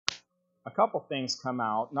a couple things come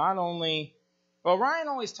out. Not only, well, Ryan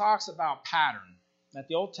always talks about pattern. That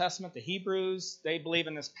the Old Testament, the Hebrews, they believe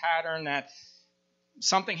in this pattern that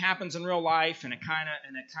something happens in real life and it kind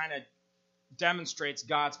of demonstrates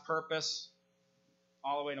God's purpose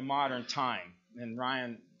all the way to modern time. And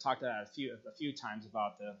Ryan talked about that a few times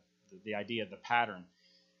about the idea of the pattern.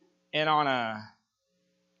 And on a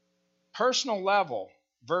personal level,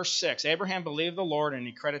 verse 6, Abraham believed the Lord and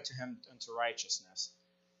he credited to him unto righteousness.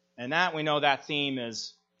 And that we know that theme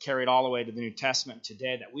is carried all the way to the New Testament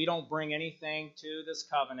today, that we don't bring anything to this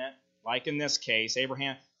covenant, like in this case,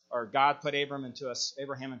 God put Abraham into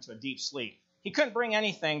a deep sleep. He couldn't bring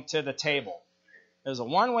anything to the table. It was a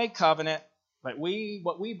one-way covenant, but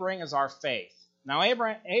what we bring is our faith. Now,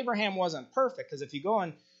 Abraham wasn't perfect, because if you go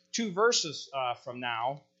in 2 verses from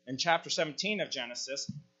now, in chapter 17 of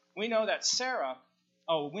Genesis, we know that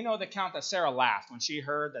we know the account that Sarah laughed when she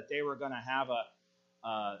heard that they were going to have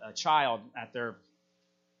a child at their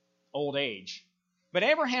old age. But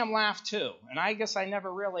Abraham laughed too, and I guess I never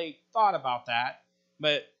really thought about that,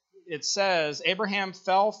 but it says Abraham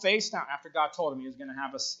fell face down after God told him he was going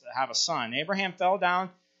to have a son. Abraham fell down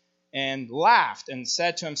and laughed and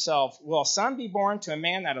said to himself, will a son be born to a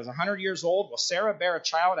man that is 100 years old? Will Sarah bear a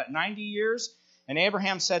child at 90 years? And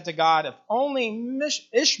Abraham said to God, if only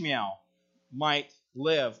Ishmael might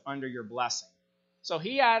live under your blessing. So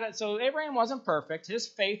Abraham wasn't perfect. His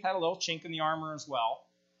faith had a little chink in the armor as well.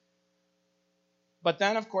 But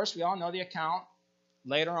then, of course, we all know the account.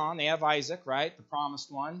 Later on, they have Isaac, right? The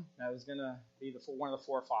promised one that was going to be one of the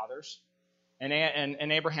forefathers. And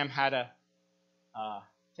Abraham had to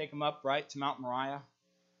take him up, right, to Mount Moriah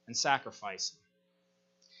and sacrifice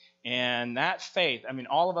him. And that faith,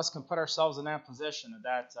 all of us can put ourselves in that position,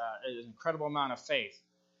 that an incredible amount of faith.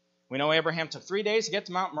 We know Abraham took 3 days to get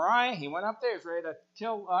to Mount Moriah. He went up there, he was ready to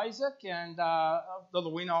kill Isaac, and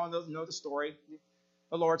we know the story.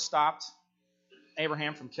 The Lord stopped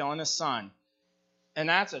Abraham from killing his son. And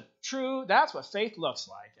that's what faith looks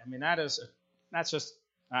like.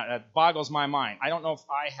 That boggles my mind. I don't know if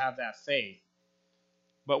I have that faith.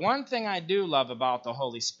 But one thing I do love about the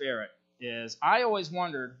Holy Spirit is I always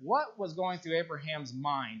wondered what was going through Abraham's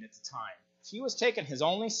mind at the time. If he was taking his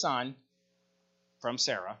only son from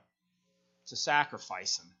Sarah to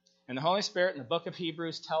sacrifice him. And the Holy Spirit in the book of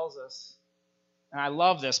Hebrews tells us, and I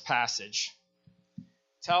love this passage,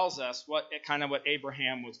 tells us what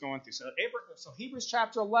Abraham was going through. So Hebrews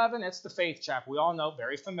chapter 11, it's the faith chapter. We all know,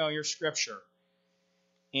 very familiar scripture.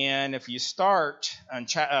 And if you start on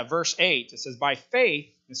verse 8, it says, by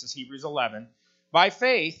faith, this is Hebrews 11, by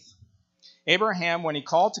faith, Abraham, when he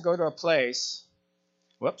called to go to a place,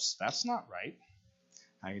 whoops, that's not right.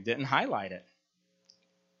 I didn't highlight it.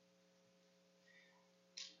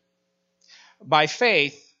 By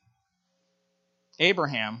faith,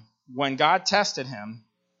 Abraham, when God tested him,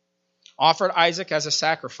 offered Isaac as a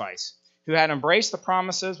sacrifice, who had embraced the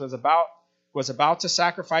promises, was about to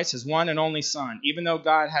sacrifice his one and only son, even though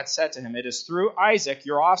God had said to him, it is through Isaac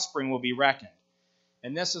your offspring will be reckoned.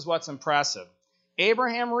 And this is what's impressive.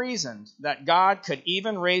 Abraham reasoned that God could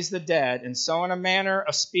even raise the dead, and so in a manner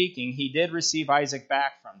of speaking, he did receive Isaac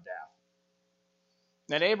back from death.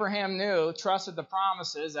 That Abraham trusted the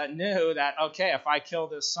promises, knew that, okay, if I kill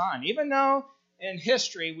this son, even though in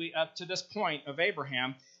history, up to this point of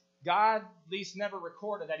Abraham, God at least never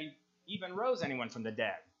recorded that he even rose anyone from the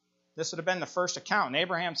dead. This would have been the first account. And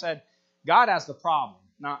Abraham said, God has the problem,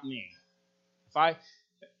 not me.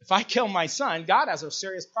 If I kill my son, God has a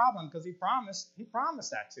serious problem because he promised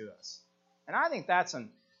that to us. And I think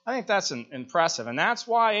that's impressive. And that's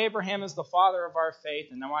why Abraham is the father of our faith,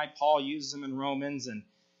 and why Paul uses him in Romans,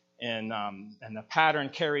 and the pattern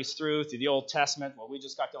carries through the Old Testament. Well, we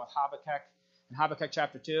just got done with Habakkuk. In Habakkuk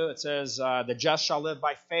chapter 2, it says, the just shall live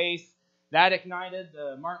by faith. That ignited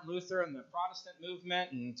the Martin Luther and the Protestant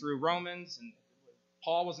movement, and through Romans. And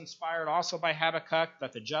Paul was inspired also by Habakkuk,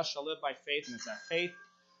 that the just shall live by faith. And it's that faith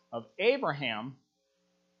of Abraham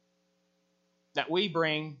that we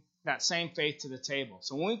bring that same faith to the table.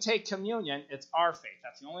 So when we take communion, it's our faith.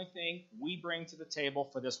 That's the only thing we bring to the table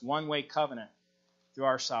for this one-way covenant through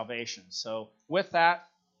our salvation. So with that,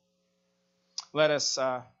 let us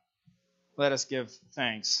give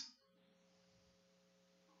thanks.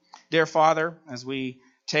 Dear Father, as we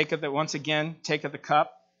take of the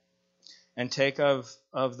cup and take of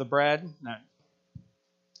the bread,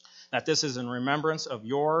 that this is in remembrance of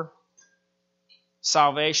your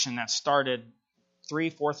salvation that started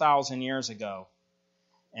 4,000 years ago.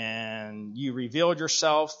 And you revealed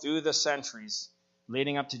yourself through the centuries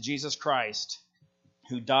leading up to Jesus Christ,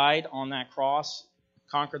 who died on that cross,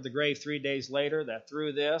 conquered the grave 3 days later, that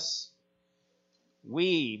through this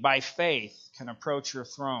we, by faith, can approach your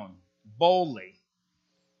throne boldly.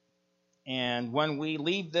 And when we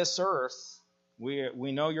leave this earth,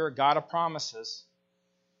 we know you're a God of promises.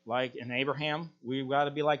 Like in Abraham, we've got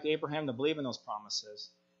to be like Abraham to believe in those promises.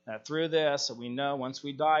 That through this, that we know once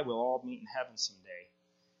we die, we'll all meet in heaven someday.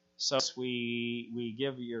 So we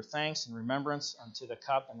give your thanks and remembrance unto the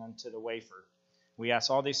cup and unto the wafer. We ask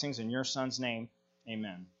all these things in your Son's name.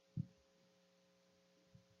 Amen.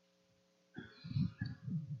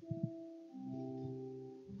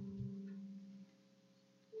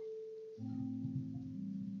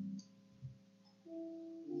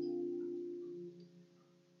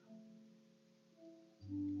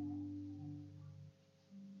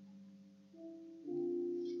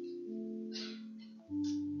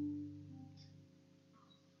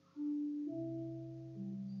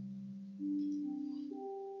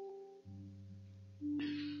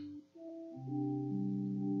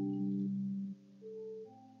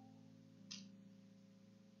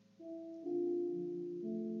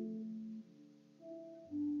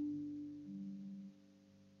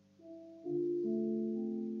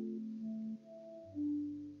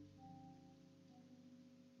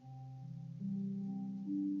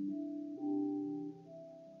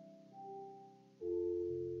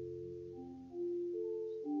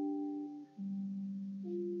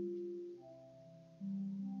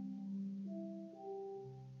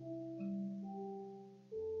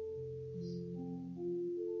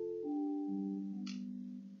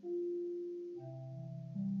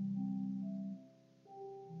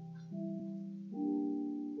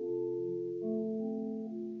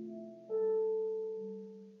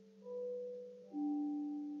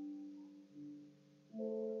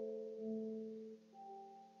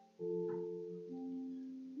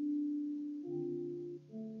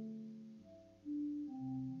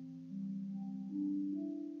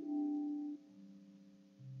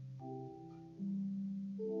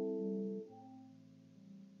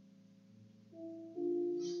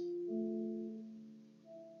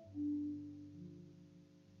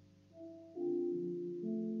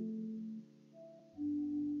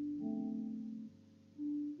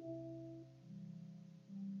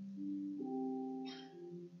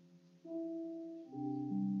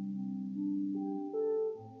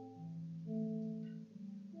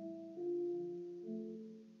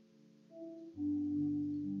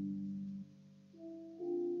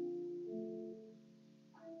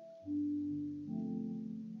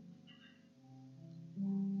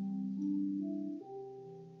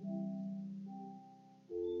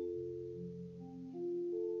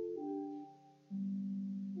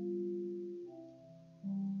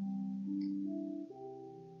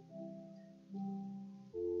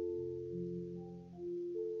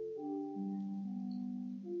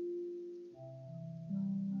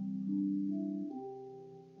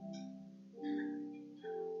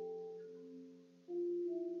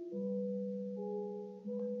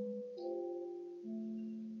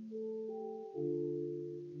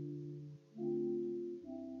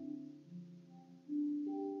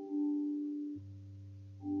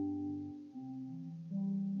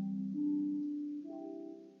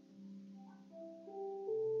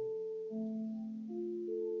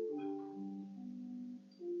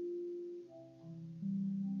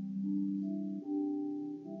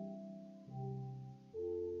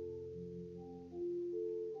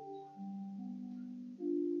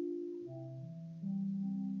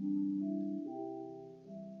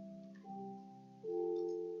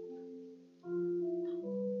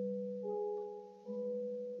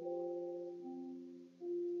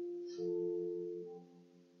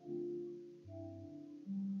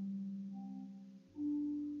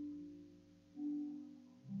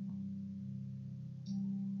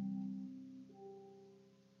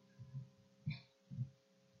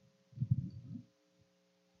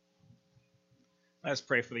 Let's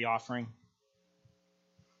pray for the offering.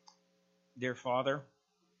 Dear Father,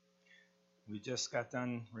 we just got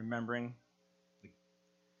done remembering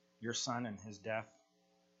your Son and his death,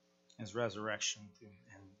 his resurrection,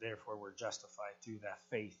 and therefore we're justified through that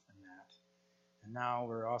faith in that. And now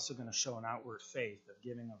we're also going to show an outward faith of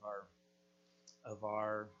giving of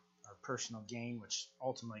our personal gain, which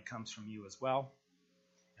ultimately comes from you as well.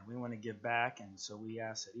 And we want to give back, and so we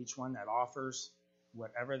ask that each one that offers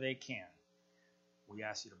whatever they can, we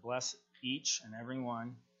ask you to bless each and every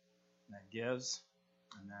one that gives,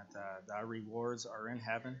 and that our rewards are in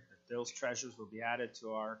heaven, that those treasures will be added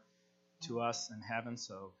to us in heaven.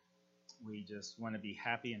 So we just want to be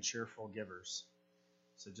happy and cheerful givers.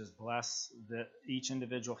 So just bless each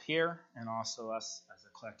individual here and also us as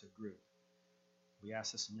a collective group. We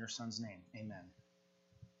ask this in your Son's name. Amen.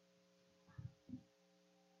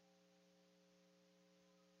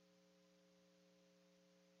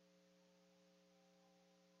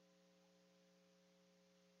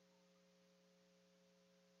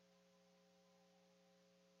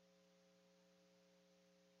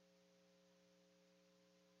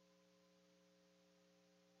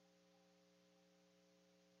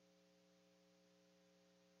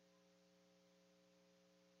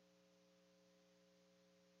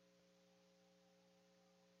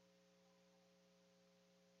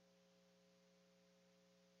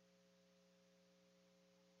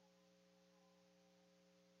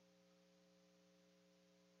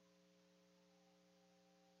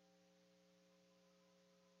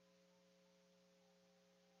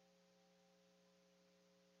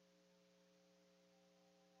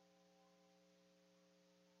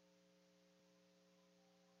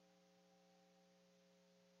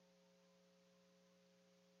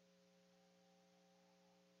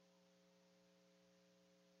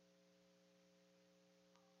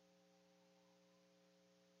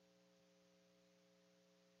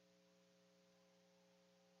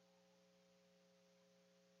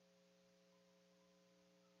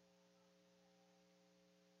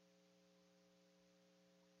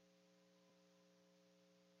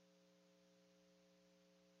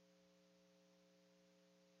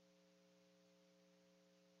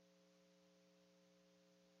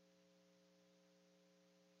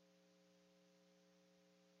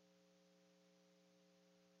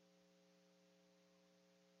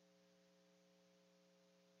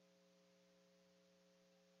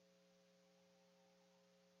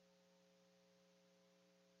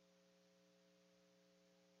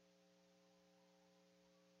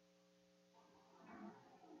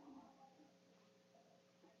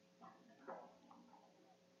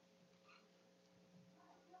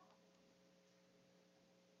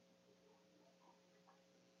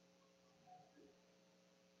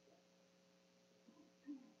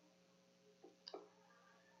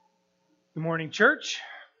 Good morning, church.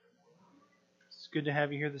 It's good to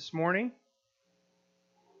have you here this morning.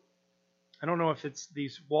 I don't know if it's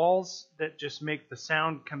these walls that just make the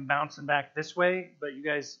sound come bouncing back this way, but you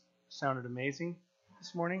guys sounded amazing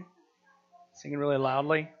this morning, singing really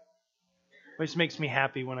loudly. It just makes me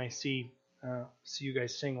happy when I see you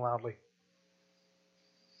guys sing loudly.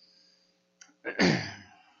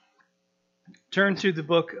 Turn to the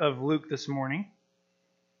book of Luke this morning.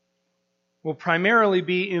 We'll primarily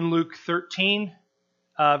be in Luke 13,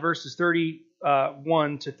 verses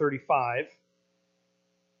 31 to 35.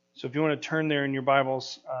 So if you want to turn there in your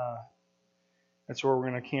Bibles, that's where we're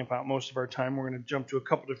going to camp out most of our time. We're going to jump to a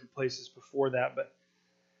couple different places before that, but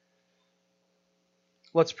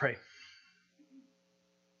let's pray.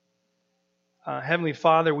 Heavenly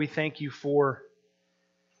Father, we thank you for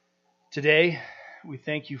today. We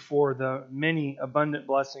thank you for the many abundant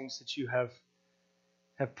blessings that you have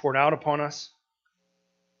poured out upon us,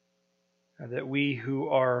 that we who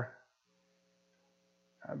are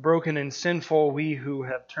broken and sinful, we who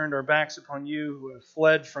have turned our backs upon you, who have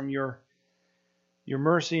fled from your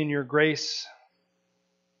mercy and your grace,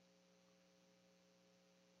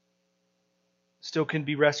 still can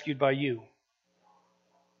be rescued by you.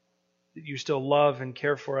 That you still love and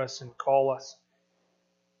care for us and call us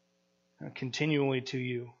continually to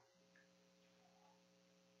you.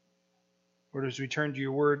 Lord, as we turn to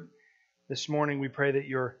your word this morning, we pray that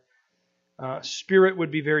your Spirit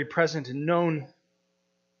would be very present and known.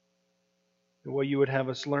 That what you would have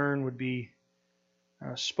us learn would be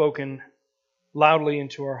spoken loudly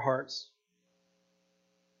into our hearts.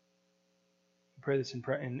 We pray this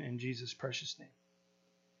in Jesus' precious name.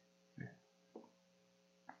 Amen.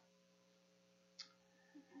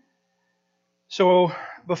 So,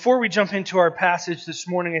 before we jump into our passage this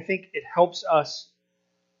morning, I think it helps us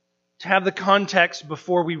to have the context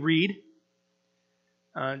before we read.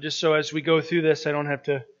 Just so as we go through this, I don't have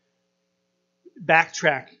to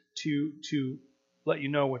backtrack to let you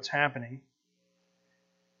know what's happening.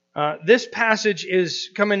 This passage is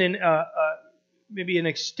coming in maybe an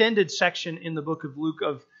extended section in the book of Luke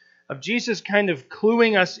of Jesus kind of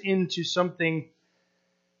cluing us into something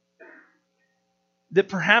that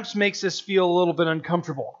perhaps makes us feel a little bit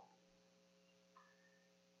uncomfortable.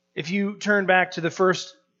 If you turn back to the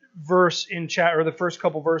first verse in or the first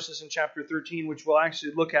couple verses in chapter 13, which we'll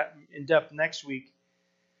actually look at in depth next week,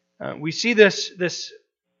 we see this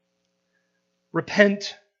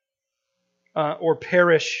repent or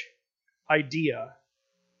perish idea.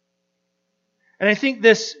 And I think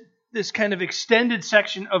this kind of extended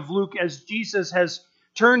section of Luke, as Jesus has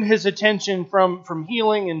turned his attention from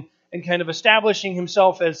healing and kind of establishing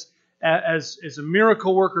himself as a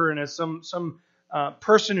miracle worker and as some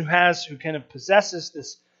person who kind of possesses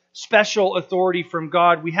this special authority from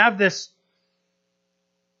God, we have this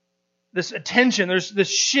attention. There's this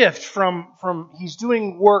shift from he's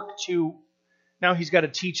doing work to now he's got to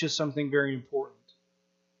teach us something very important.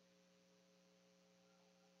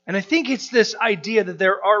 And I think it's this idea that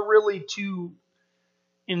there are really two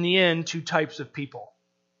types of people.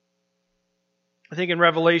 I think in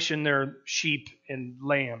Revelation there are sheep and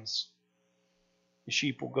lambs. The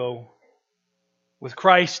sheep will go with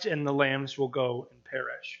Christ and the lambs will go and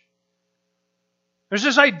perish. There's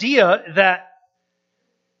this idea that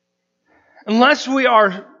unless we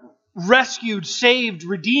are rescued, saved,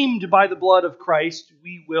 redeemed by the blood of Christ,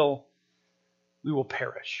 we will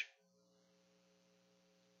perish.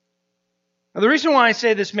 Now, the reason why I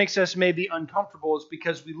say this makes us maybe uncomfortable is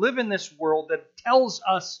because we live in this world that tells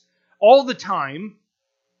us all the time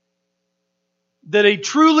that a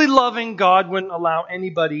truly loving God wouldn't allow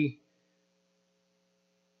anybody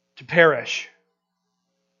to perish.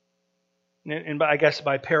 And I guess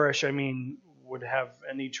by perish, I mean would have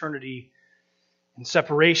an eternity in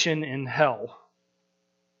separation in hell.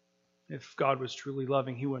 If God was truly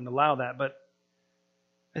loving, He wouldn't allow that. But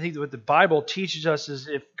I think that what the Bible teaches us is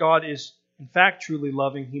if God is in fact truly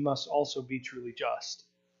loving, He must also be truly just.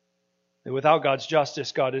 That without God's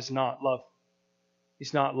justice, God is not love.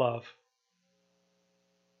 He's not love.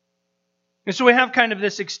 And so we have kind of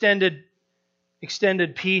this extended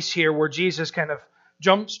piece here where Jesus kind of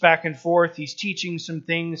jumps back and forth. He's teaching some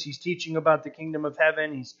things. He's teaching about the kingdom of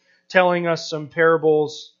heaven. He's telling us some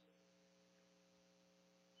parables.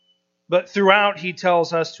 But throughout, He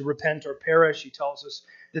tells us to repent or perish. He tells us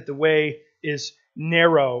that the way is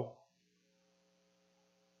narrow.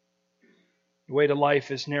 The way to life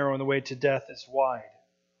is narrow and the way to death is wide.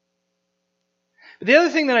 But the other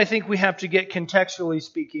thing that I think we have to get contextually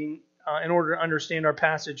speaking in order to understand our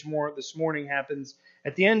passage more this morning happens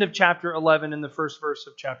at the end of chapter 11 and the first verse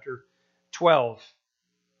of chapter 12.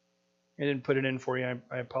 I didn't put it in for you.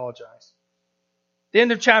 I apologize. the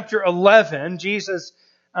end of chapter 11, Jesus,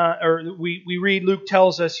 we read, Luke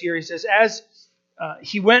tells us here, he says, as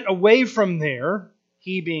he went away from there,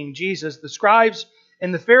 he being Jesus, the scribes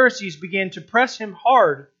and the Pharisees began to press him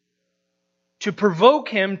hard, to provoke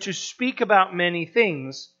him to speak about many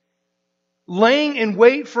things, laying in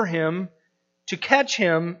wait for him to catch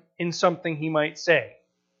him in something he might say.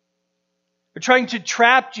 They're trying to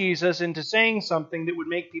trap Jesus into saying something that would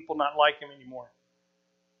make people not like him anymore.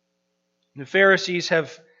 The Pharisees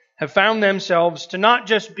have found themselves to not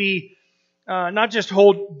just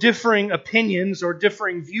hold differing opinions or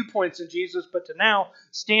differing viewpoints in Jesus, but to now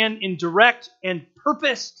stand in direct and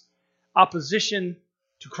purposed opposition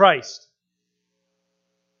to Christ.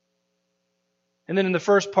 And then in the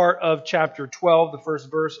first part of chapter 12, the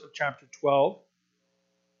first verse of chapter 12,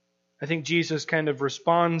 I think Jesus kind of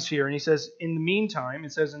responds here, and he says, in the meantime,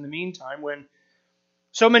 when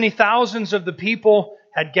so many thousands of the people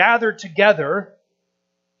had gathered together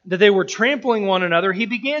that they were trampling one another, he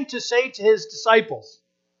began to say to his disciples,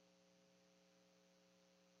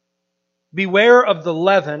 beware of the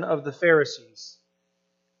leaven of the Pharisees,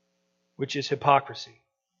 which is hypocrisy.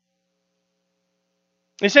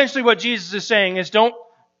 Essentially what Jesus is saying is don't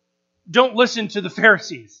listen to the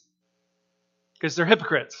Pharisees, because they're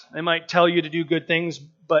hypocrites. They might tell you to do good things,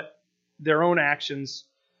 but their own actions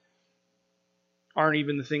aren't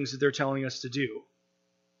even the things that they're telling us to do.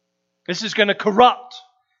 This is going to corrupt,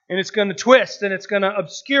 and it's going to twist, and it's going to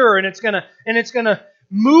obscure, and it's going to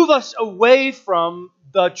move us away from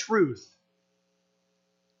the truth.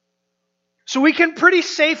 So we can pretty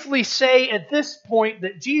safely say at this point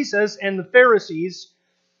that Jesus and the Pharisees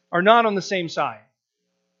are not on the same side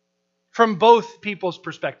from both people's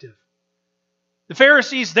perspective. The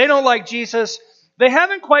Pharisees, they don't like Jesus. They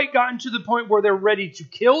haven't quite gotten to the point where they're ready to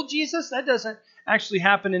kill Jesus. That doesn't actually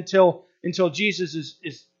happen until Jesus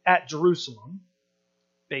is at Jerusalem,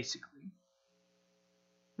 basically.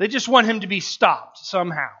 They just want him to be stopped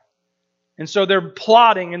somehow. And so they're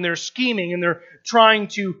plotting and they're scheming and they're trying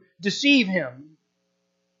to deceive him.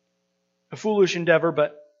 A foolish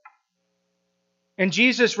endeavor, and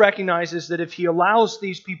Jesus recognizes that if he allows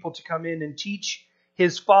these people to come in and teach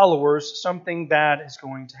his followers, something bad is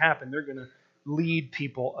going to happen. They're going to lead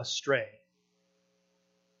people astray.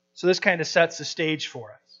 So this kind of sets the stage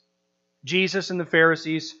for us. Jesus and the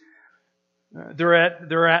Pharisees, they're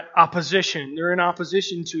at opposition. They're in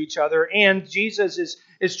opposition to each other. And Jesus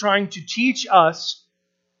is trying to teach us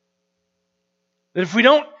that if we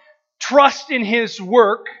don't trust in his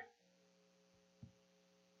work,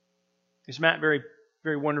 as Matt very,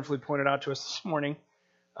 very wonderfully pointed out to us this morning,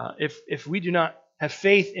 if we do not have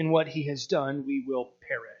faith in what he has done, we will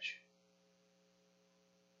perish.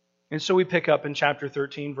 And so we pick up in chapter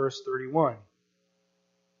 13, verse 31.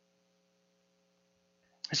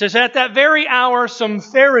 It says, at that very hour, some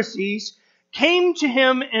Pharisees came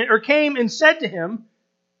and said to him,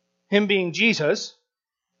 him being Jesus,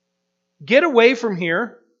 get away from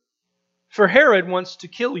here, for Herod wants to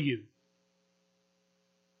kill you.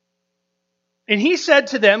 And he said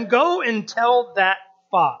to them, go and tell that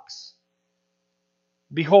fox,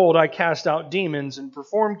 behold, I cast out demons and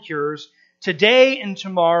perform cures today and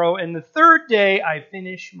tomorrow, and the third day I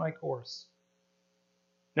finish my course.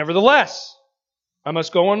 Nevertheless, I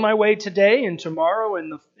must go on my way today and tomorrow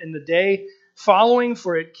and the day following,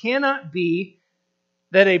 for it cannot be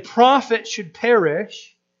that a prophet should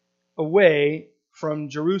perish away from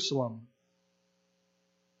Jerusalem.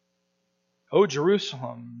 O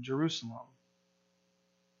Jerusalem, Jerusalem,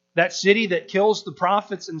 that city that kills the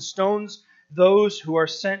prophets and stones those who are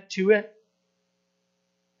sent to it.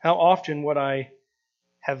 How often would I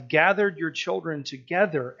have gathered your children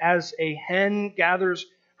together as a hen gathers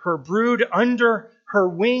her brood under her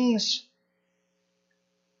wings,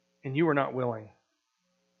 and you were not willing.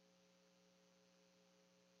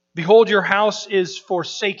 Behold, your house is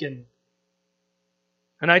forsaken.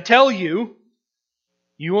 And I tell you,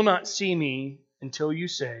 you will not see me until you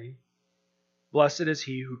say, blessed is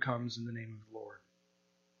he who comes in the name of the Lord.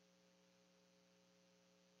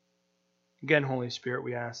 Again, Holy Spirit,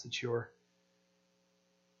 we ask that your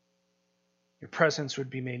presence would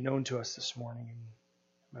be made known to us this morning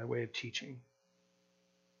in my way of teaching.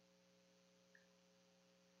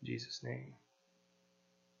 In Jesus' name.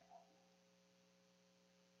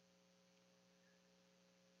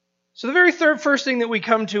 So the very first thing that we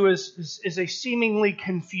come to is a seemingly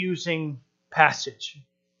confusing passage.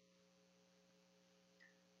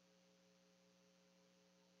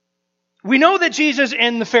 We know that Jesus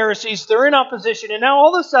and the Pharisees, they're in opposition, and now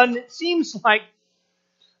all of a sudden it seems like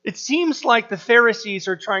the Pharisees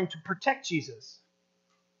are trying to protect Jesus.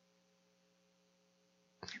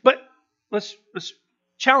 But let's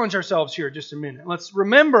challenge ourselves here just a minute. Let's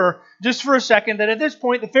remember just for a second that at this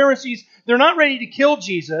point, the Pharisees, they're not ready to kill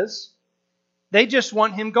Jesus. They just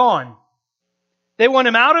want him gone. They want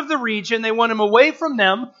him out of the region. They want him away from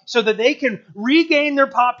them so that they can regain their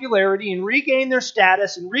popularity and regain their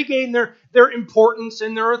status and regain their importance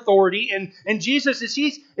and their authority. And Jesus,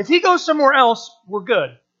 if he goes somewhere else, we're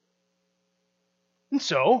good. And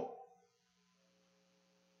so,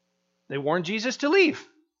 they warn Jesus to leave.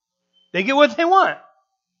 They get what they want.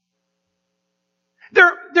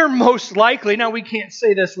 They're most likely, now we can't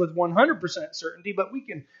say this with 100% certainty, but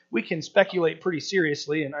we can speculate pretty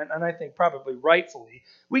seriously, and I think probably rightfully.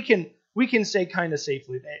 We can say kind of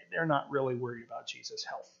safely they're not really worried about Jesus'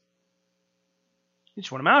 health. They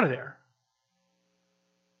just want him out of there.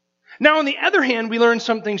 Now, on the other hand, we learn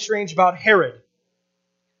something strange about Herod.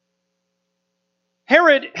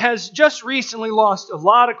 Herod has just recently lost a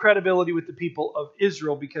lot of credibility with the people of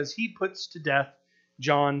Israel because he puts to death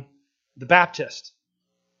John the Baptist.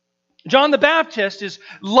 John the Baptist is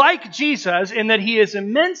like Jesus in that he is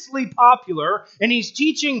immensely popular and he's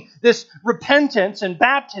teaching this repentance and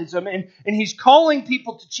baptism and he's calling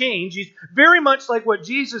people to change. He's very much like what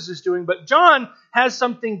Jesus is doing, but John has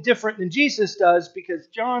something different than Jesus does because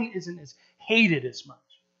John isn't as hated as much.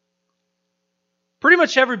 Pretty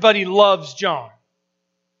much everybody loves John.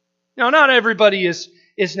 Now, not everybody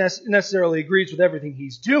necessarily agrees with everything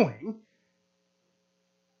he's doing,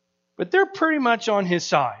 but they're pretty much on his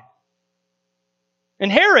side.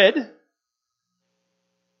 And Herod,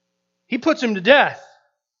 he puts him to death.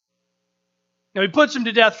 Now, he puts him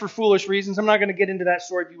to death for foolish reasons. I'm not going to get into that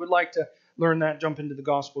story. If you would like to learn that, jump into the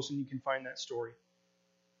Gospels and you can find that story.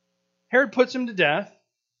 Herod puts him to death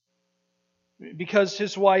because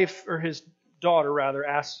his wife, or his daughter rather,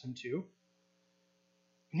 asks him to.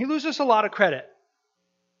 And he loses a lot of credit.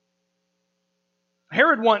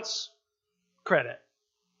 Herod wants credit.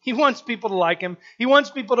 He wants people to like him. He wants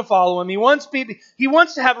people to follow him. He wants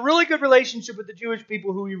to have a really good relationship with the Jewish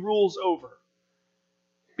people who he rules over.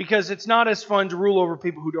 Because it's not as fun to rule over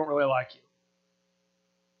people who don't really like you.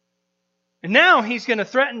 And now he's going to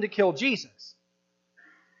threaten to kill Jesus.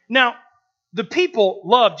 Now, the people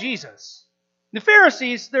love Jesus. The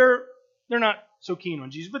Pharisees, they're not so keen on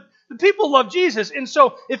Jesus, but the people love Jesus. And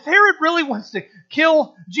so if Herod really wants to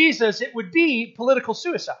kill Jesus, it would be political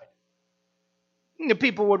suicide. The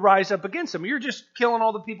people would rise up against him. You're just killing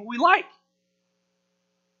all the people we like.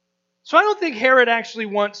 So I don't think Herod actually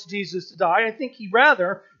wants Jesus to die. I think he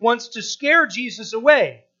rather wants to scare Jesus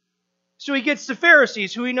away. So he gets the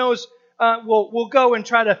Pharisees, who he knows will go and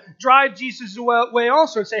try to drive Jesus away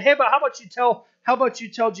also, and say, "Hey, but how about you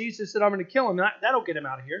tell Jesus that I'm going to kill him? That'll get him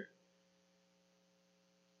out of here."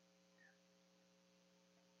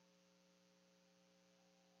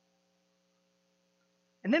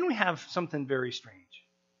 And then we have something very strange.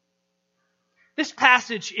 This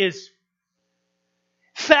passage is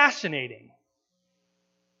fascinating.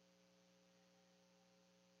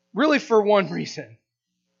 Really for one reason.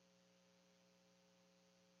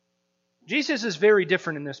 Jesus is very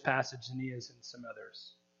different in this passage than he is in some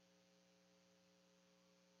others.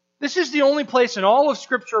 This is the only place in all of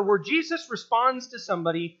Scripture where Jesus responds to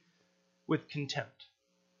somebody with contempt.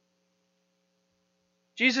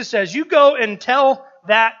 Jesus says, "You go and tell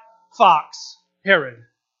that fox, Herod."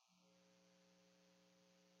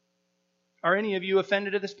 Are any of you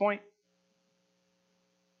offended at this point?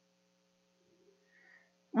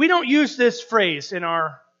 We don't use this phrase in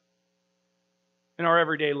our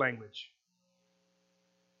everyday language.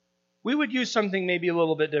 We would use something maybe a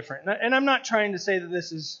little bit different. And I'm not trying to say that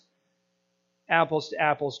this is apples to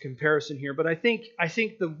apples comparison here, but I think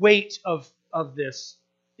the weight of this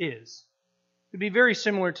is. It'd be very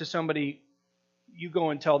similar to somebody, you go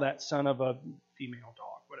and tell that son of a female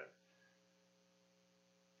dog, whatever.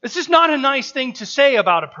 This is not a nice thing to say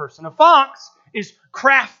about a person. A fox is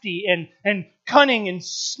crafty and cunning and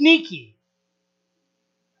sneaky.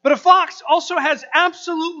 But a fox also has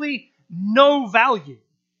absolutely no value.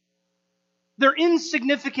 They're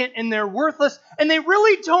insignificant and they're worthless, and they're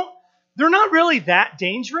not really that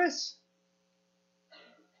dangerous.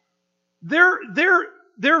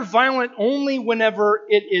 They're violent only whenever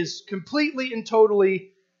it is completely and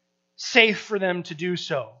totally safe for them to do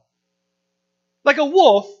so. Like a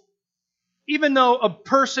wolf, even though a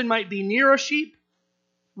person might be near a sheep,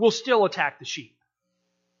 will still attack the sheep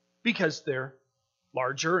because they're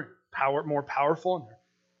larger and more powerful, and they're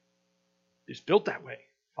just built that way.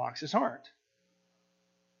 Foxes aren't.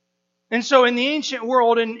 And so in the ancient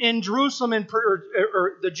world, in Jerusalem,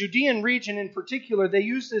 or the Judean region in particular, they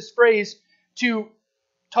use this phrase to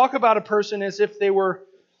talk about a person as if they were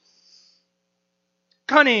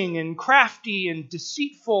cunning and crafty and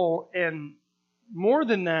deceitful and, more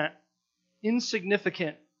than that,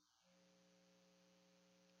 insignificant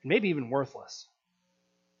and maybe even worthless.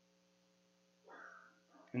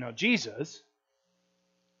 And now Jesus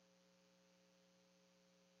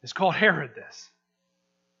has called Herod this.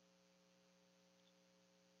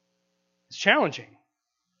 It's challenging.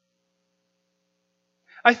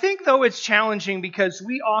 I think, though, it's challenging because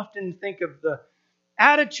we often think of the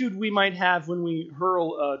attitude we might have when we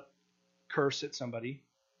hurl a curse at somebody.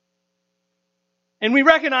 And we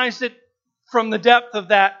recognize that from the depth of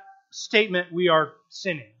that statement, we are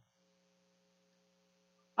sinning.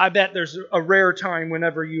 I bet there's a rare time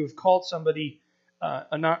whenever you have called somebody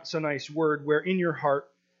a not so nice word where in your heart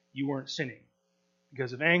you weren't sinning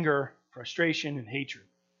because of anger, frustration, and hatred.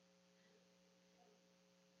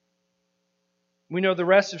 We know the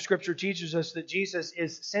rest of Scripture teaches us that Jesus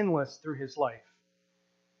is sinless through His life.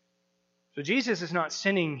 So Jesus is not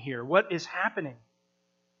sinning here. What is happening?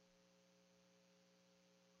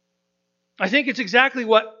 I think it's exactly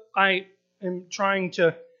what I am trying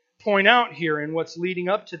to point out here in what's leading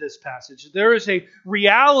up to this passage. There is a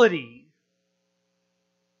reality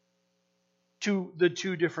to the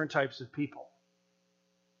two different types of people.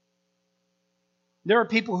 There are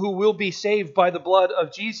people who will be saved by the blood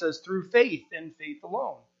of Jesus through faith and faith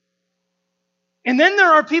alone. And then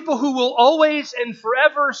there are people who will always and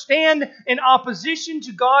forever stand in opposition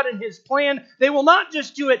to God and His plan. They will not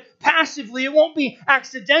just do it passively. It won't be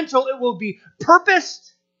accidental. It will be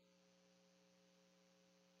purposed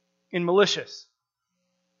and malicious.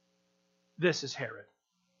 This is Herod.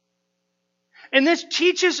 And this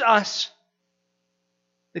teaches us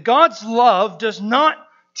that God's love does not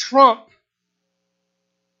trump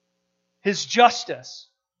His justice.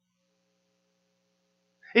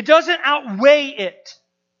 It doesn't outweigh it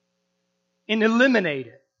and eliminate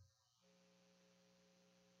it.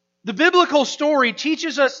 The biblical story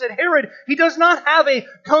teaches us that Herod, he does not have a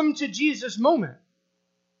come to Jesus moment.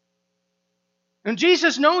 And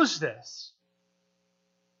Jesus knows this.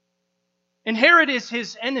 And Herod is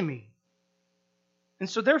his enemy. And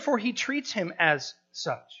so therefore he treats him as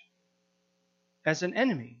such, as an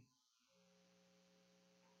enemy.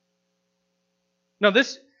 Now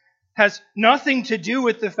this has nothing to do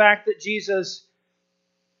with the fact that Jesus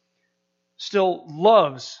still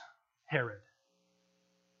loves Herod.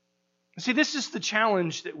 See, this is the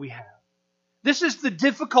challenge that we have. This is the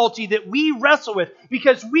difficulty that we wrestle with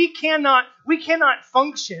because we cannot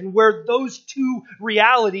function where those two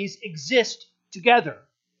realities exist together.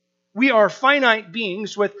 We are finite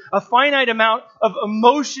beings with a finite amount of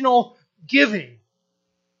emotional giving.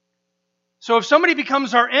 So if somebody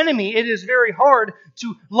becomes our enemy, it is very hard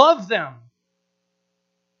to love them.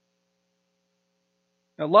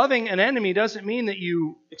 Now, loving an enemy doesn't mean that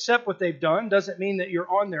you accept what they've done, doesn't mean that you're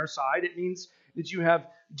on their side. It means that you have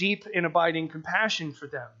deep and abiding compassion for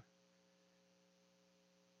them.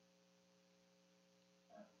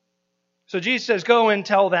 So Jesus says, go and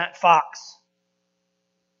tell that fox.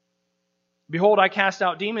 Behold, I cast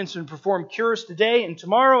out demons and perform cures today and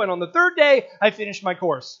tomorrow, and on the third day I finish my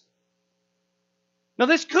course. Now,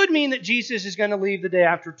 this could mean that Jesus is going to leave the day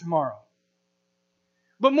after tomorrow.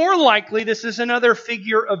 But more likely, this is another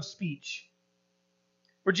figure of speech.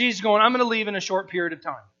 Where Jesus is going, I'm going to leave in a short period of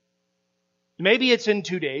time. Maybe it's in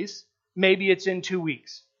 2 days. Maybe it's in 2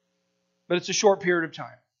 weeks. But it's a short period of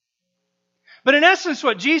time. But in essence,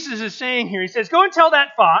 what Jesus is saying here, He says, go and tell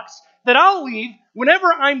that fox that I'll leave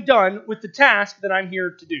whenever I'm done with the task that I'm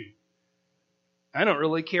here to do. I don't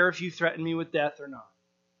really care if you threaten me with death or not.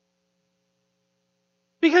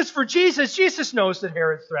 Because for Jesus, Jesus knows that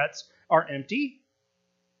Herod's threats are empty.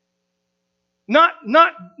 Not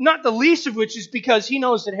the least of which is because he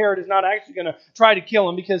knows that Herod is not actually going to try to kill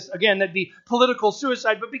him because, again, that'd be political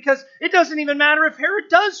suicide, but because it doesn't even matter if Herod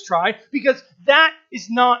does try because that is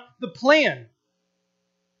not the plan.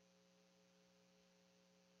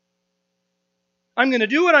 I'm going to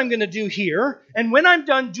do what I'm going to do here, and when I'm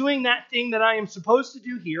done doing that thing that I am supposed to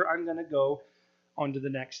do here, I'm going to go on to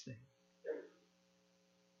the next thing.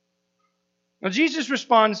 Now, Jesus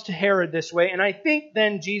responds to Herod this way, and I think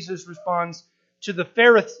then Jesus responds to the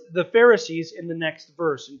Pharisees in the next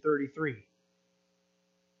verse, in 33.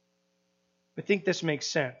 I think this makes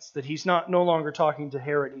sense, that he's no longer talking to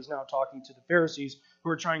Herod, he's now talking to the Pharisees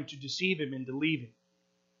who are trying to deceive him into leaving.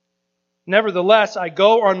 Nevertheless, I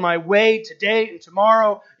go on my way today and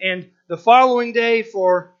tomorrow and the following day,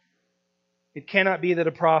 for it cannot be that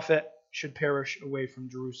a prophet should perish away from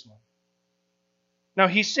Jerusalem. Now,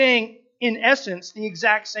 he's saying, in essence, the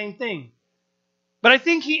exact same thing. But I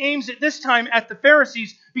think he aims at this time at the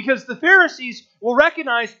Pharisees, because the Pharisees will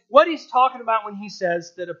recognize what he's talking about when he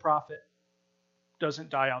says that a prophet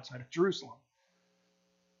doesn't die outside of Jerusalem.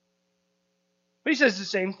 But he says the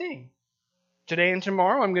same thing. Today and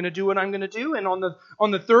tomorrow I'm going to do what I'm going to do, and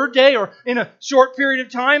on the third day, or in a short period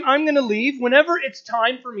of time, I'm going to leave whenever it's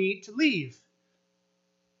time for me to leave.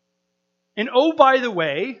 And oh, by the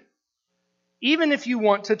way, even if you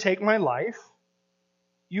want to take my life,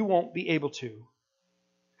 you won't be able to.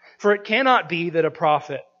 For it cannot be that a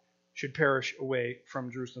prophet should perish away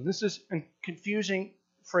from Jerusalem. This is a confusing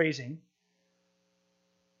phrasing.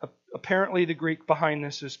 Apparently the Greek behind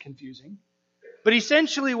this is confusing. But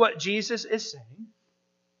essentially what Jesus is saying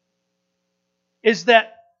is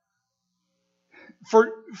that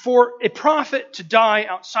for a prophet to die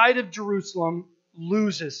outside of Jerusalem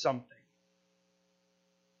loses something.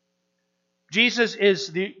 Jesus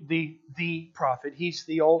is the prophet. He's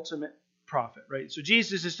the ultimate prophet, right? So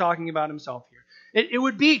Jesus is talking about himself here. It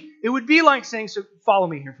would be like saying, so follow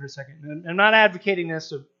me here for a second. I'm not advocating this,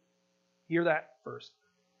 so hear that first.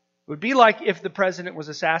 It would be like if the president was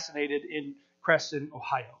assassinated in Creston,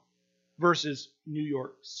 Ohio, versus New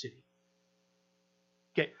York City.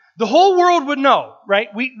 Okay, the whole world would know,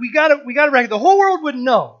 right? We gotta recognize the whole world would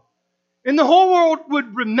know, and the whole world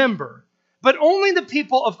would remember. But only the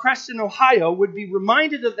people of Creston, Ohio, would be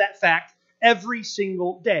reminded of that fact every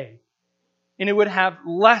single day, and it would have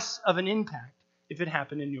less of an impact if it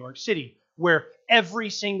happened in New York City, where every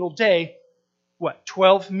single day,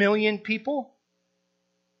 12 million people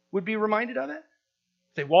would be reminded of it?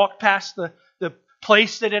 If they walked past the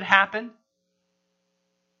place that it happened.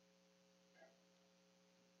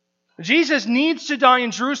 Jesus needs to die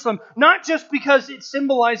in Jerusalem, not just because it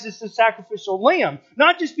symbolizes the sacrificial lamb,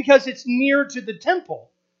 not just because it's near to the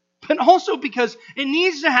temple, but also because it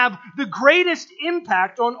needs to have the greatest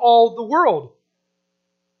impact on all the world.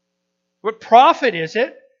 What profit is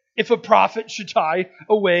it if a prophet should die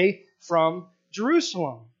away from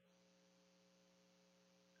Jerusalem?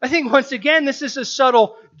 I think once again this is a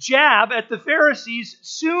subtle jab at the Pharisees'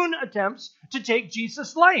 soon attempts to take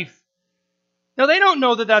Jesus' life. Now they don't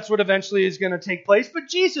know that that's what eventually is going to take place, but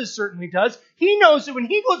Jesus certainly does. He knows that when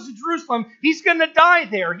he goes to Jerusalem, he's going to die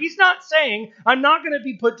there. He's not saying, I'm not going to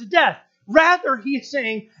be put to death. Rather, he is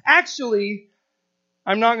saying, actually,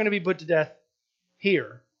 I'm not going to be put to death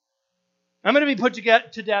here. I'm going to be put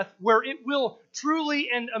to death where it will truly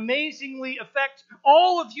and amazingly affect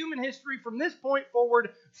all of human history from this point forward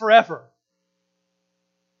forever.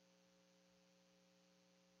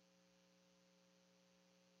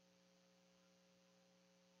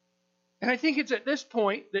 And I think it's at this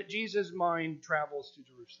point that Jesus' mind travels to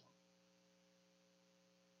Jerusalem.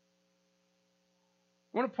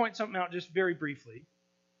 I want to point something out just very briefly.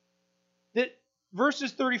 That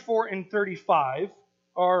verses 34 and 35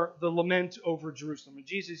 are the lament over Jerusalem. And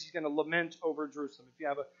Jesus, he's going to lament over Jerusalem. If you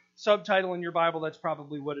have a subtitle in your Bible, that's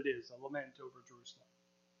probably what it is, a lament over Jerusalem.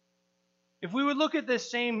 If we would look at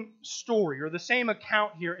this same story or the same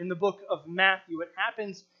account here in the book of Matthew, it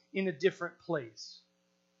happens in a different place.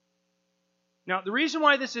 Now, the reason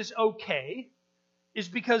why this is okay is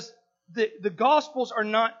because the Gospels are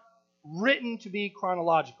not written to be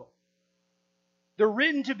chronological. They're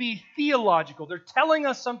written to be theological. They're telling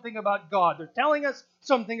us something about God. They're telling us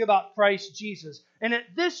something about Christ Jesus. And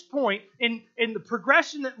at this point, in the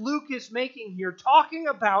progression that Luke is making here, talking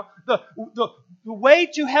about the way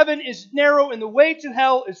to heaven is narrow and the way to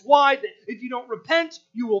hell is wide, that if you don't repent,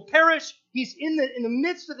 you will perish. He's in the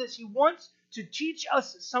midst of this. He wants to teach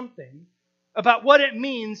us something about what it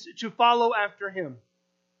means to follow after him.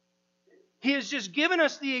 He has just given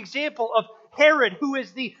us the example of Herod, who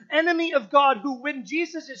is the enemy of God, who when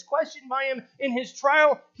Jesus is questioned by him in his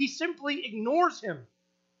trial, he simply ignores him.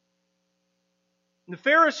 And the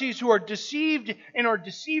Pharisees who are deceived and are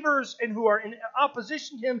deceivers and who are in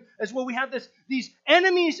opposition to him as well, we have these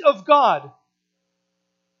enemies of God.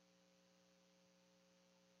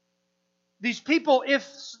 These people, if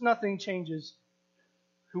nothing changes,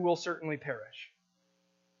 who will certainly perish.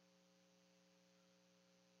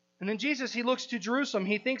 And then Jesus, he looks to Jerusalem.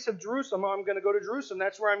 He thinks of Jerusalem. Oh, I'm going to go to Jerusalem.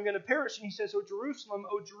 That's where I'm going to perish. And he says, oh, Jerusalem,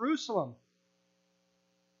 oh, Jerusalem.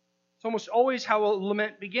 It's almost always how a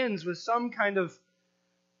lament begins, with some kind of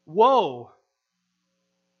woe.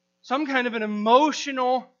 Some kind of an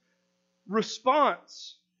emotional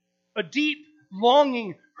response. A deep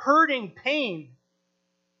longing, hurting pain.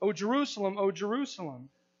 Oh, Jerusalem, oh, Jerusalem.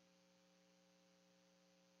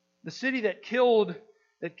 The city that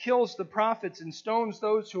kills the prophets and stones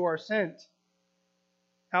those who are sent.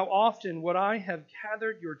 How often would I have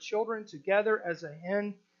gathered your children together as a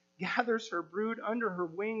hen gathers her brood under her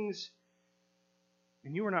wings,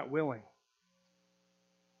 And you were not willing.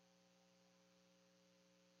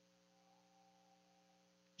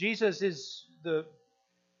 Jesus is the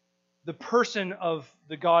person of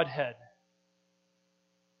the Godhead.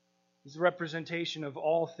 He's the representation of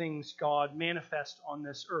all things God manifest on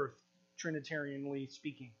this earth, Trinitarianly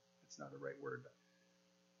speaking. That's not the right word.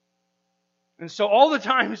 And so all the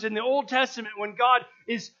times in the Old Testament when God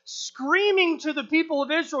is screaming to the people of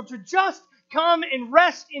Israel to just come and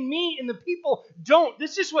rest in me, and the people don't,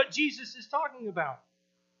 this is what Jesus is talking about.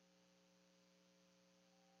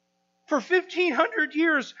 For 1,500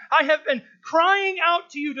 years, I have been crying out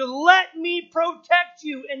to you to let me protect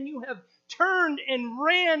you, and you have turned and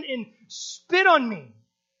ran and spit on me.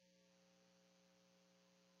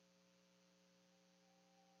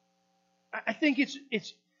 I think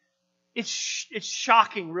it's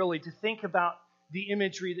shocking, really, to think about the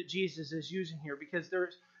imagery that Jesus is using here, because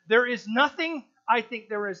there is nothing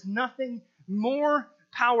more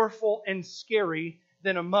powerful and scary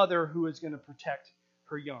than a mother who is going to protect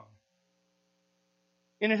her young.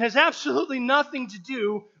 And it has absolutely nothing to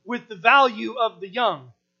do with the value of the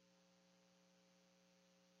young.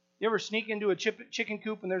 You ever sneak into a chicken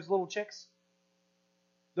coop and there's little chicks?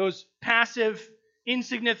 Those passive,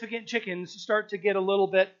 insignificant chickens start to get a little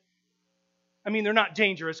bit, I mean, they're not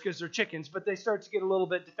dangerous because they're chickens, but they start to get a little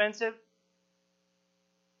bit defensive.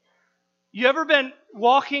 You ever been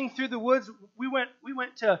walking through the woods? We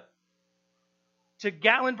went to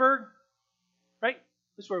Gatlinburg, right?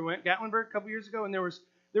 This is where we went, Gatlinburg, a couple years ago, and there was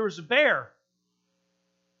a bear,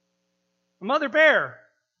 a mother bear.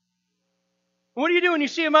 And what do you do when you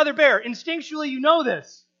see a mother bear? Instinctually, you know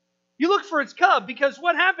this. You look for its cub, because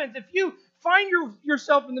what happens if you find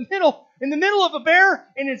yourself in the middle of a bear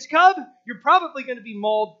and its cub? You're probably going to be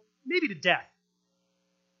mauled, maybe to death.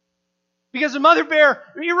 Because a mother bear,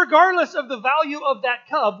 regardless of the value of that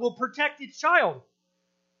cub, will protect its child.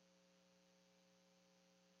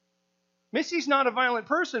 Missy's not a violent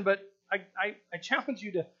person, but I challenge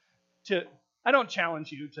you to I don't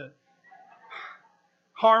challenge you to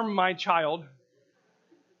harm my child.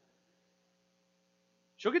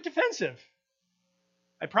 She'll get defensive.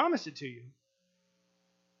 I promise it to you.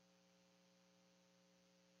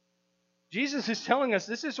 Jesus is telling us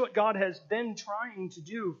this is what God has been trying to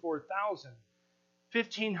do for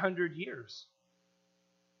 1,500 years.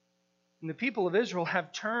 And the people of Israel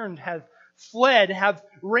have turned, have fled, have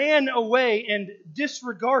ran away and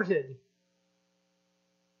disregarded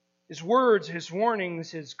His words, His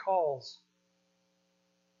warnings, His calls.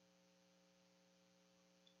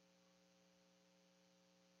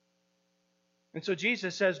 And so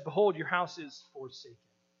Jesus says, "Behold, your house is forsaken."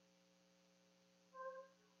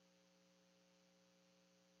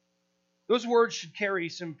 Those words should carry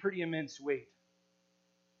some pretty immense weight.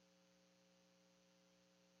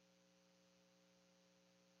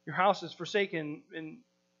 Your house is forsaken, and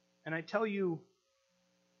I tell you,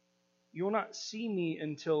 you will not see me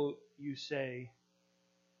until you say,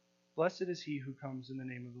 "Blessed is he who comes in the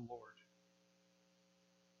name of the Lord."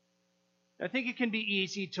 I think it can be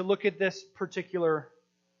easy to look at this particular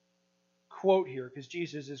quote here, because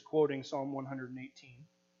Jesus is quoting Psalm 118.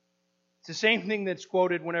 It's the same thing that's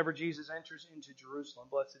quoted whenever Jesus enters into Jerusalem.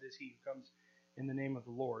 Blessed is he who comes in the name of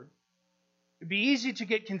the Lord. It'd be easy to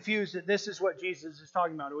get confused that this is what Jesus is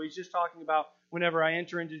talking about. Or he's just talking about whenever I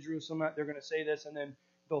enter into Jerusalem, they're going to say this and then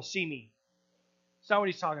they'll see me. It's not what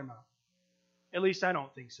he's talking about. At least I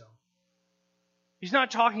don't think so. He's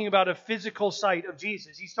not talking about a physical sight of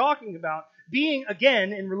Jesus. He's talking about being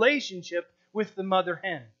again in relationship with the mother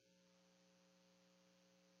hen.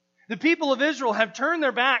 The people of Israel have turned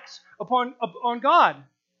their backs upon God.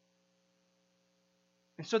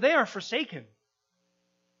 And so they are forsaken.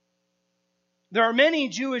 There are many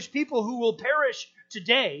Jewish people who will perish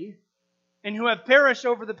today and who have perished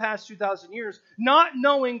over the past 2,000 years, not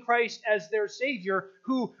knowing Christ as their Savior,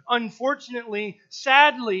 who unfortunately,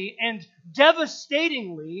 sadly, and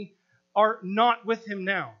devastatingly are not with Him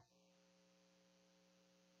now.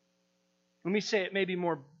 Let me say it maybe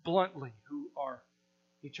more bluntly, who are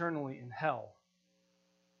eternally in hell.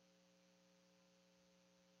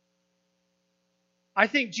 I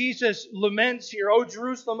think Jesus laments here, O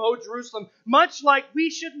Jerusalem, much like we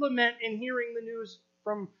should lament in hearing the news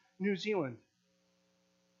from New Zealand.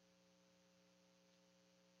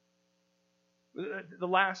 The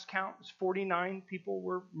last count was 49 people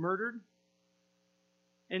were murdered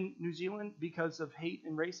in New Zealand because of hate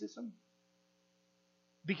and racism.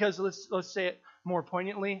 Because, let's say it more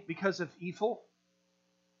poignantly, because of evil.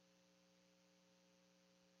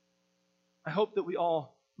 I hope that we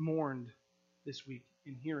all mourned this week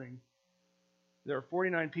in hearing there are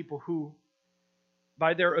 49 people who,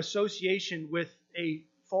 by their association with a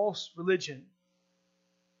false religion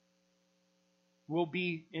will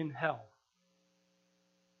be in hell.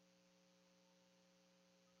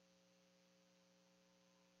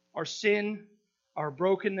 Our sin, our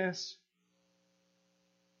brokenness,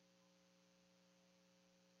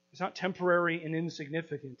 is not temporary and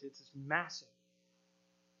insignificant. It's massive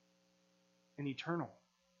and eternal.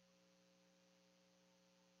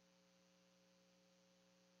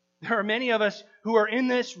 There are many of us who are in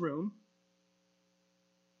this room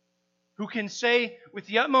who can say with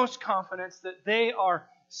the utmost confidence that they are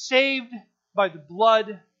saved by the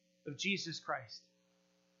blood of Jesus Christ.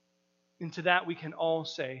 And to that we can all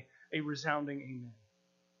say a resounding amen.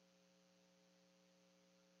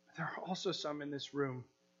 But there are also some in this room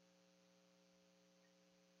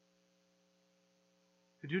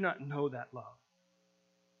who do not know that love,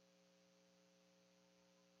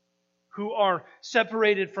 who are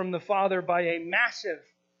separated from the Father by a massive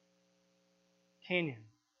canyon.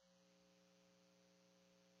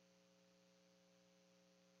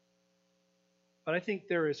 But I think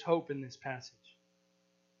there is hope in this passage.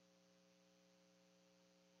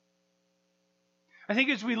 I think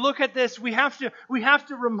as we look at this, we have to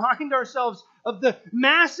remind ourselves of the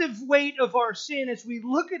massive weight of our sin. As we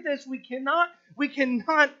look at this, we can't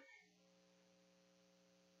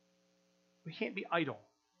be idle.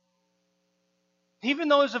 Even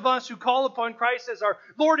those of us who call upon Christ as our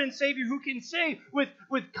Lord and Savior, who can say with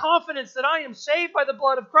confidence that I am saved by the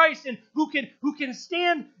blood of Christ, and who can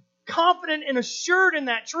stand confident and assured in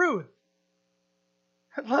that truth.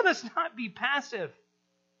 Let us not be passive.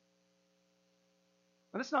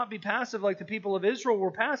 Let us not be passive like the people of Israel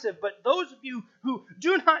were passive, but those of you who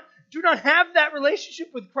do not have that relationship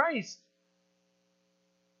with Christ,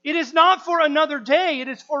 it is not for another day, it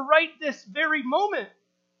is for right this very moment.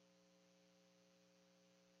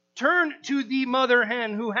 Turn to the mother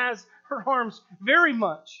hen who has her arms very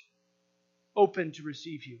much open to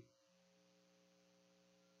receive you.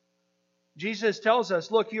 Jesus tells us,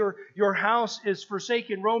 look, your house is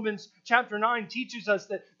forsaken. Romans chapter 9 teaches us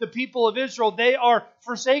that the people of Israel, they are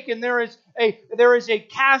forsaken. There is a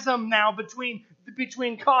chasm now between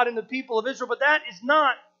God and the people of Israel, but that is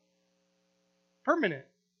not permanent.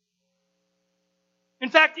 In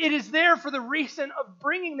fact, it is there for the reason of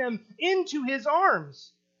bringing them into His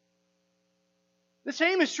arms. The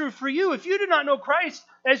same is true for you. If you do not know Christ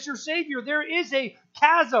as your Savior, there is a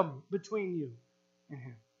chasm between you and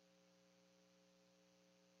Him.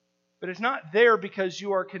 But it's not there because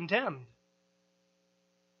you are condemned.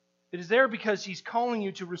 It is there because He's calling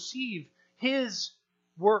you to receive His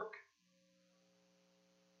work.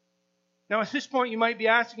 Now at this point you might be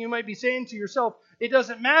asking, you might be saying to yourself, it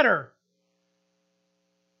doesn't matter.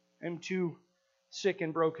 I'm too sick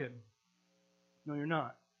and broken. No, you're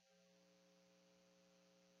not.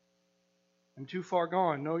 I'm too far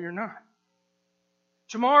gone. No, you're not.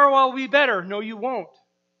 Tomorrow I'll be better. No, you won't.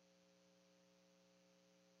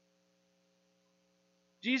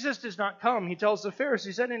 Jesus does not come. He tells the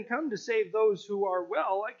Pharisees, I didn't come to save those who are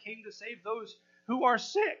well. I came to save those who are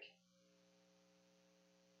sick.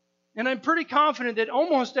 And I'm pretty confident that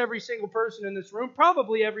almost every single person in this room,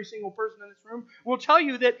 probably every single person in this room, will tell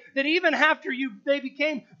you that even after they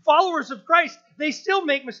became followers of Christ, they still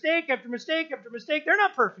make mistake after mistake after mistake. They're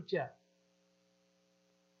not perfect yet.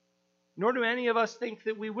 Nor do any of us think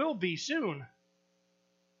that we will be soon,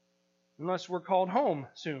 unless we're called home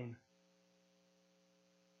soon.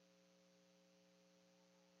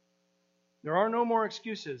 There are no more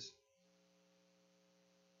excuses.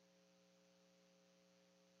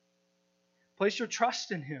 Place your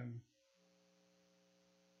trust in Him.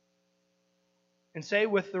 And say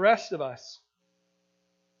with the rest of us,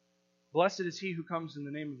 blessed is he who comes in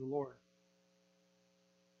the name of the Lord.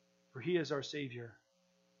 For He is our Savior,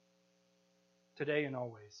 today and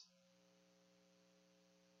always.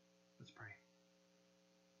 Let's pray.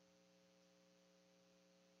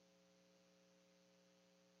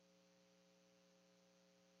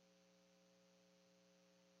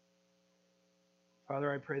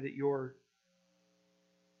 Father, I pray that your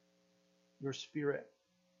Spirit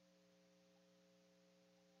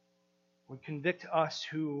would convict us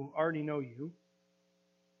who already know you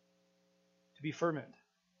to be fervent.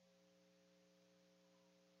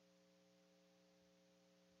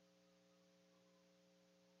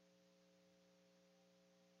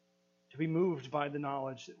 To be moved by the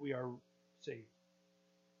knowledge that we are saved.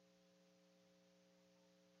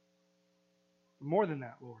 More than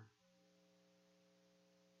that, Lord,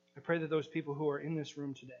 I pray that those people who are in this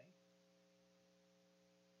room today,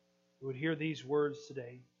 who would hear these words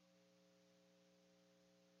today,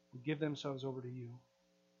 would give themselves over to you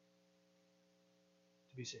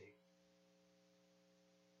to be saved.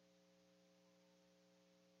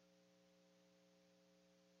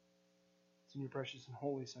 It's in your precious and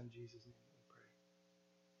holy Son, Jesus' name, we pray.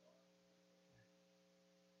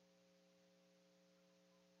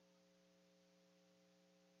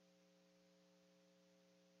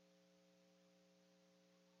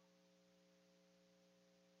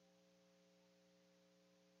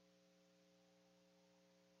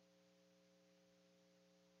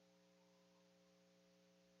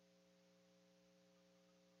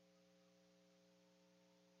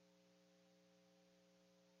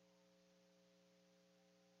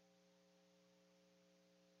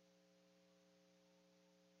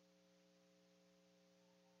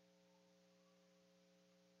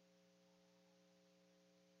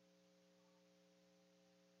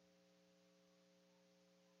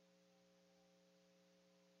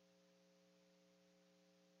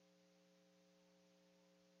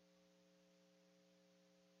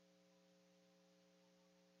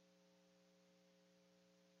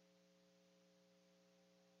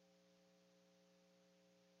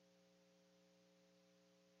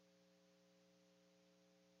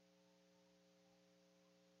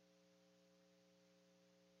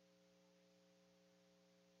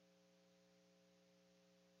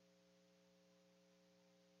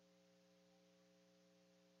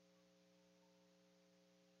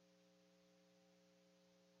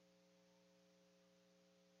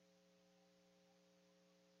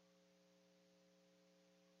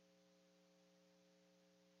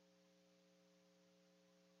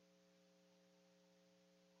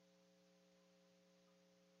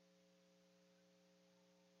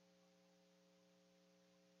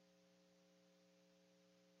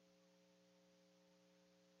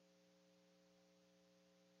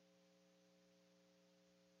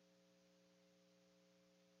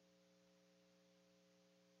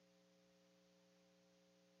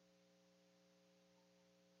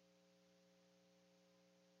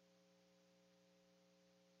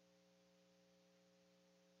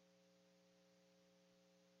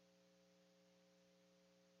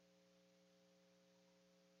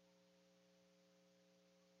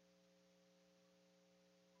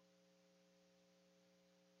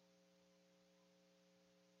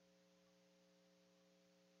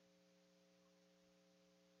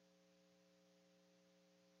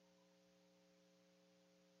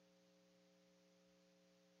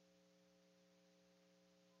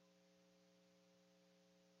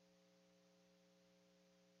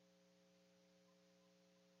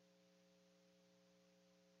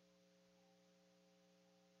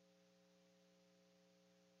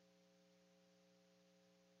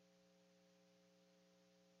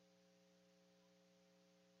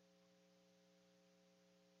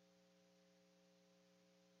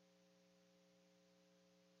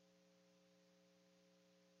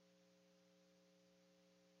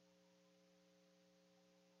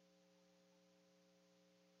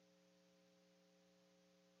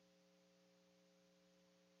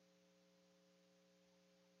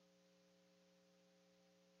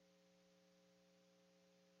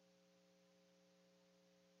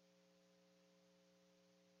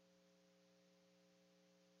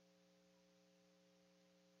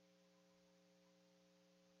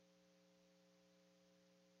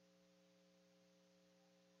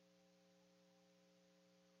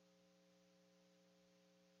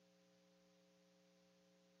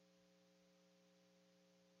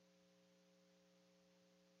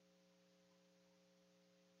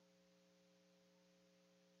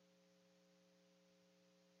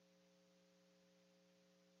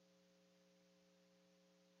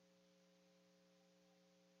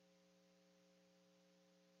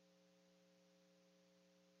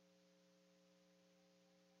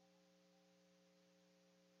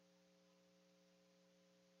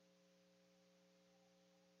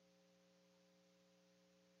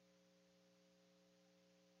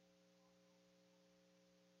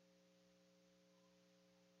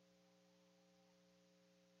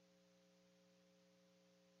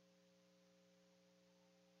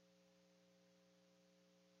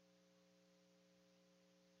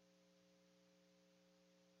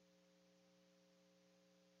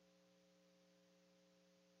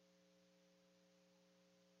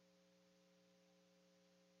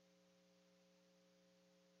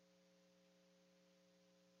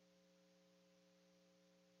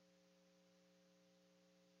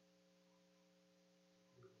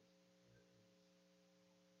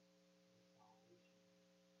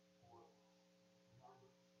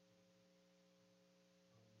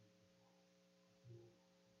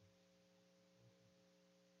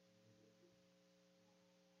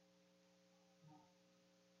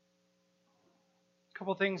 A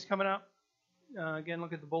couple things coming up. Again,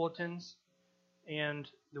 look at the bulletins. And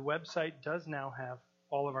the website does now have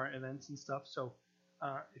all of our events and stuff. So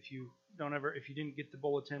if you didn't get the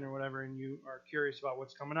bulletin or whatever, and you are curious about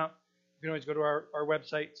what's coming up, you can always go to our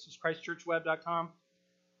website. It's christchurchweb.com.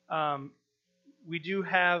 We do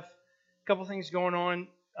have a couple things going on,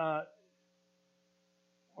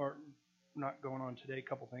 or not going on today, a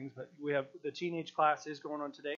couple things, but we have the teenage class is going on today.